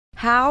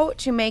How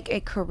to make a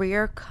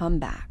career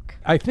comeback.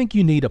 I think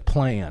you need a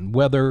plan,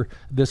 whether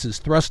this is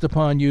thrust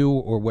upon you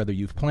or whether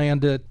you've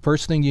planned it.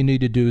 First thing you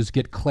need to do is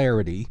get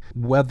clarity,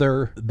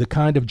 whether the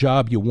kind of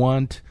job you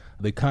want,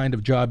 the kind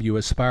of job you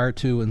aspire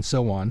to, and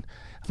so on.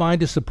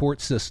 Find a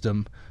support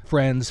system,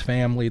 friends,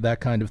 family,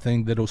 that kind of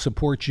thing, that'll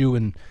support you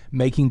in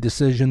making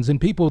decisions, and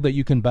people that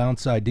you can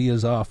bounce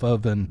ideas off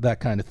of and that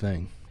kind of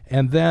thing.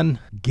 And then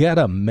get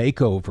a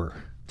makeover.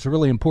 It's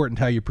really important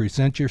how you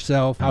present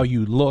yourself, how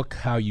you look,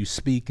 how you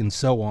speak, and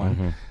so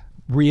on.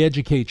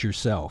 Re-educate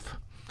yourself.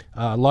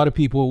 A lot of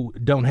people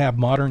don't have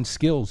modern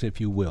skills,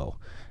 if you will.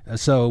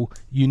 So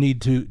you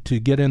need to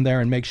get in there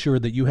and make sure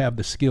that you have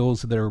the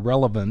skills that are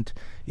relevant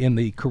in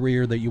the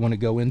career that you want to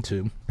go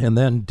into. And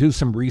then do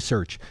some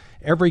research.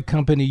 Every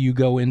company you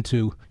go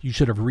into, you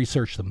should have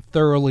researched them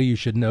thoroughly. You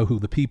should know who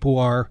the people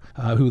are,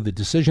 who the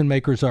decision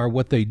makers are,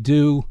 what they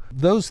do.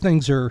 Those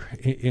things are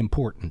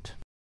important.